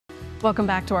Welcome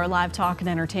back to our live talk and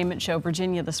entertainment show,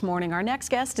 Virginia This Morning. Our next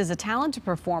guest is a talented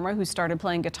performer who started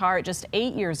playing guitar at just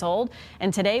 8 years old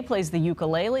and today plays the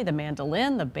ukulele, the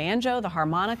mandolin, the banjo, the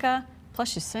harmonica.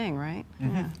 Plus you sing, right?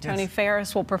 Mm-hmm. Yeah. Tony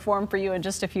Farris will perform for you in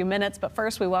just a few minutes, but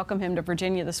first we welcome him to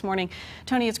Virginia This Morning.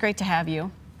 Tony, it's great to have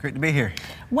you. Great to be here.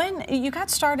 When you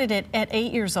got started at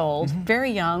 8 years old,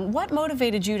 very young, what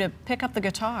motivated you to pick up the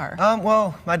guitar?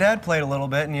 Well, my dad played a little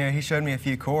bit, and he showed me a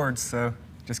few chords, so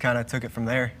just kind of took it from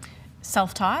there.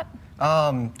 Self-taught?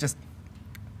 Just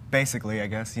basically, I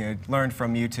guess. Learned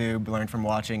from YouTube, learned from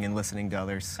watching and listening to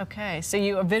others. Okay, so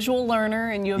you're a visual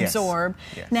learner and you absorb.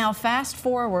 Yes. Now, fast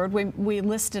forward, we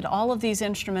listed all of these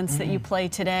instruments that you play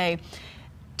today.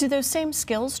 Do those same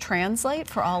skills translate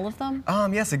for all of them?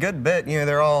 Yes, a good bit.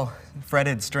 They're all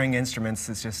fretted string instruments.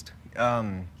 It's just,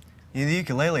 the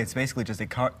ukulele, it's basically just a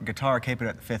guitar capoed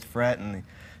at the 5th fret, and the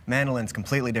mandolin's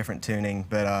completely different tuning,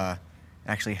 but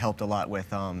actually helped a lot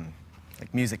with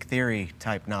like music theory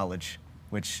type knowledge,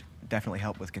 which definitely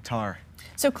helped with guitar.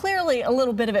 So clearly a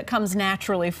little bit of it comes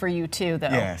naturally for you too, though.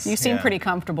 Yes. You seem yeah. pretty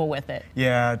comfortable with it.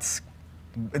 Yeah, it's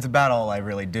about all I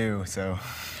really do, so.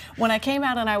 When I came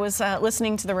out and I was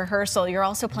listening to the rehearsal, you're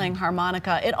also playing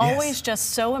harmonica. It always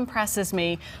just so impresses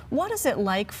me. What is it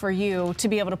like for you to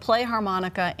be able to play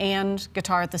harmonica and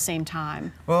guitar at the same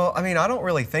time? Well, I don't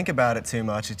really think about it too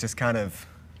much. It's just kind of,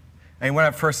 when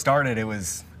I first started, it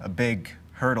was a big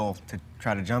hurdle to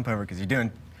try to jump over because you're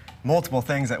doing multiple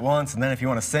things at once, and then if you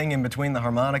want to sing in between the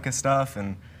harmonica stuff,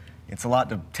 and it's a lot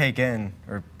to take in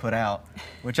or put out,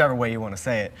 whichever way you want to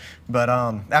say it. But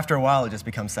after a while, it just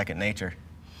becomes second nature.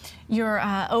 You're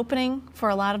opening for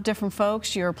a lot of different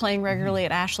folks. You're playing regularly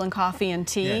at Ashland Coffee and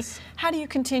Tea. Yes. How do you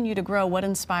continue to grow? What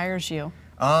inspires you?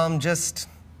 Just,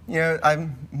 I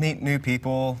meet new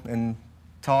people and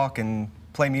talk and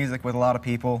play music with a lot of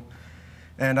people,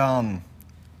 and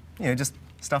just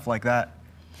stuff like that.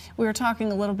 We were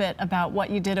talking a little bit about what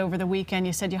you did over the weekend.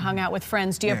 You said you hung out with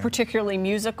friends. Do you have particularly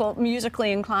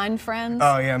musically inclined friends?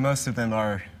 Oh yeah, most of them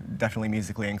are definitely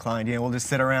musically inclined. We'll just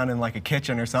sit around in like a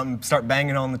kitchen or something, start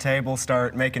banging on the table,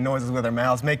 start making noises with our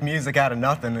mouths, make music out of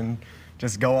nothing, and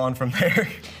just go on from there.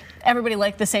 Everybody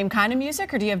like the same kind of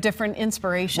music, or do you have different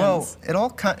inspirations? Well,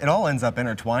 it all ends up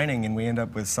intertwining, and we end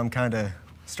up with some kind of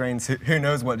strange, who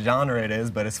knows what genre it is,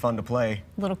 but it's fun to play.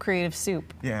 Little creative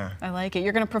soup. Yeah. I like it.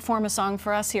 You're going to perform a song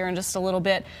for us here in just a little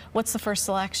bit. What's the first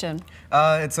selection?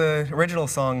 It's an original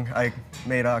song I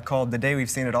made called The Day We've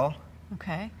Seen It All.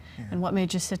 Okay. Yeah. And what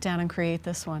made you sit down and create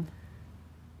this one?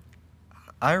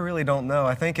 I really don't know.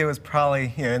 I think it was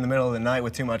probably in the middle of the night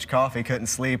with too much coffee, couldn't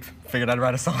sleep, figured I'd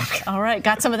write a song. All right,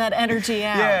 got some of that energy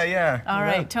out. Yeah. All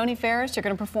right, Tony Farris, you're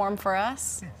going to perform for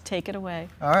us. Yes. Take it away.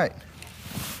 All right.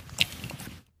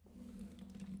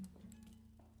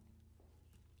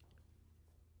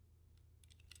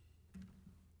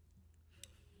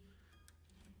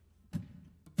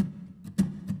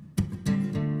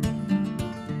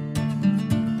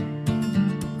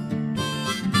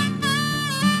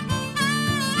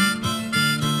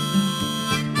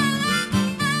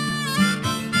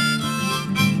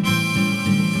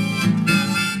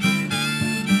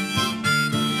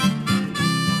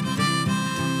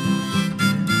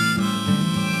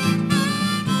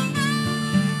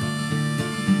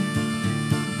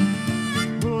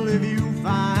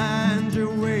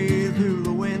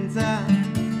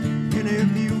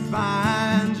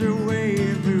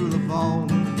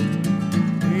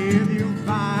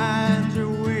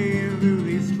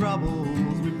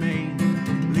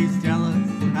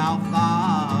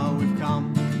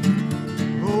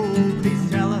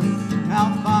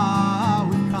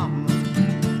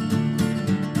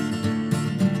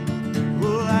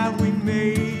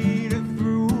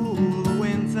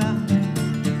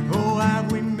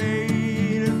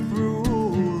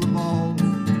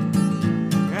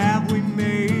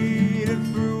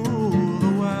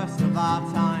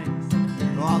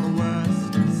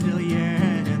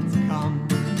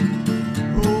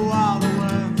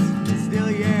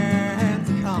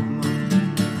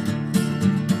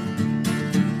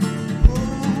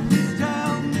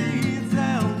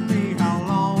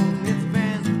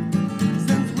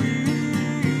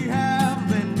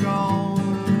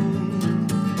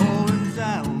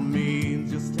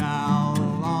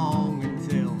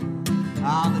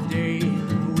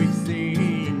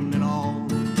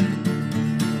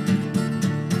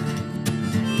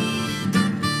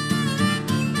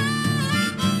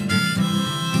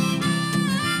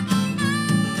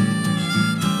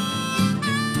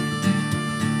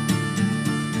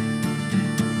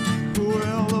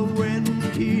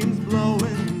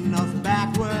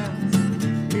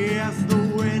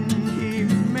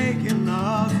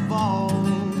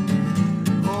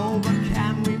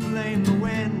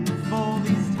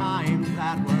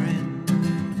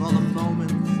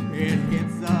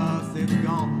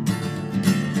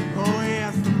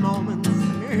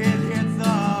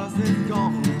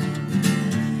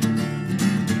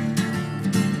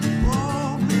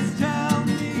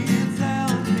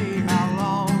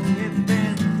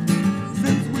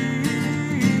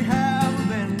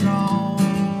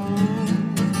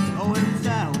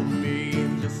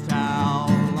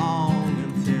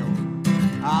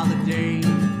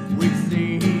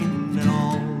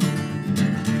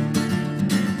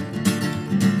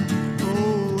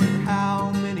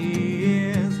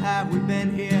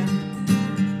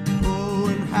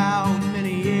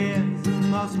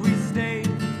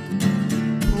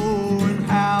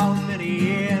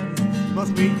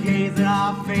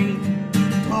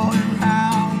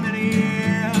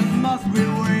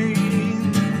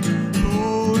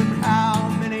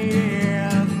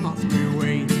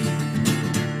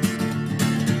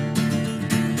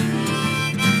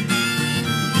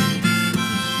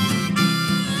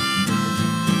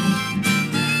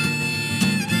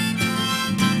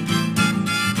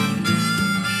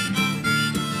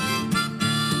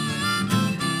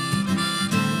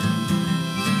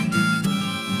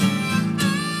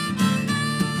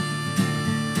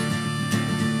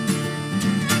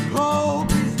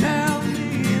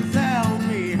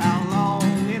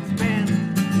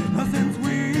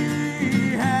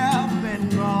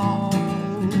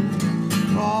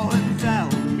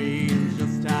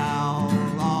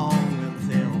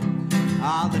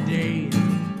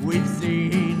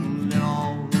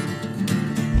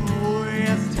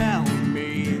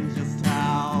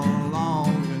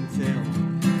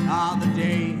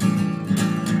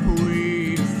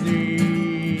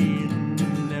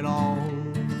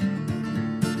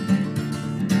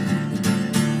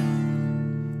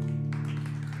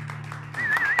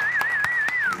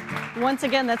 Once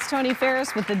again, that's Tony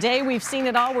Farris with The Day We've Seen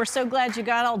It All. We're so glad you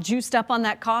got all juiced up on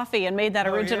that coffee and made that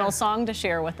original song to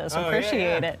share with us.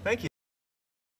 Appreciate it. Thank you.